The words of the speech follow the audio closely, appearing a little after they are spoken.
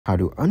how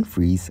to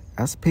unfreeze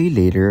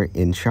Spaylater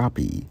in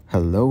Shopee.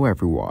 Hello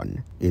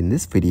everyone. In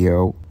this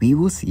video, we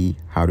will see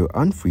how to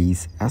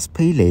unfreeze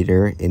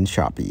Spaylater in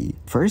Shopee.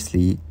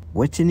 Firstly,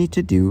 what you need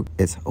to do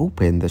is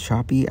open the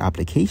Shopee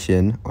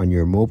application on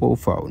your mobile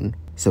phone.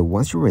 So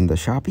once you're in the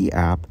Shopee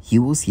app,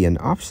 you will see an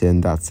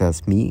option that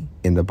says Me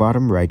in the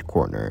bottom right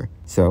corner.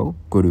 So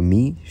go to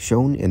Me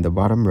shown in the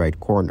bottom right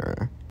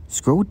corner.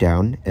 Scroll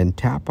down and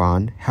tap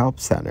on Help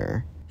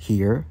Center.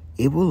 Here,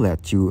 it will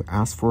let you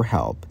ask for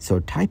help.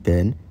 So type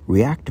in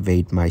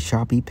reactivate my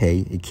Shopee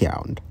Pay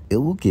account. It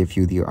will give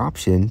you the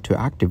option to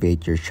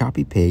activate your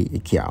Shopee Pay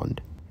account.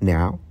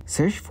 Now,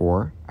 search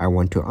for I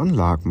want to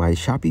unlock my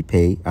Shopee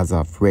Pay as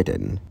I've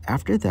written.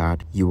 After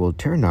that, you will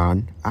turn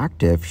on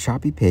Active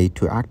Shopee Pay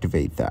to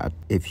activate that.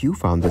 If you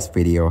found this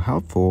video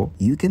helpful,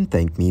 you can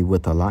thank me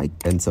with a like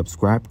and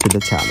subscribe to the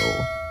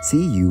channel.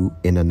 See you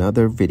in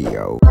another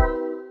video.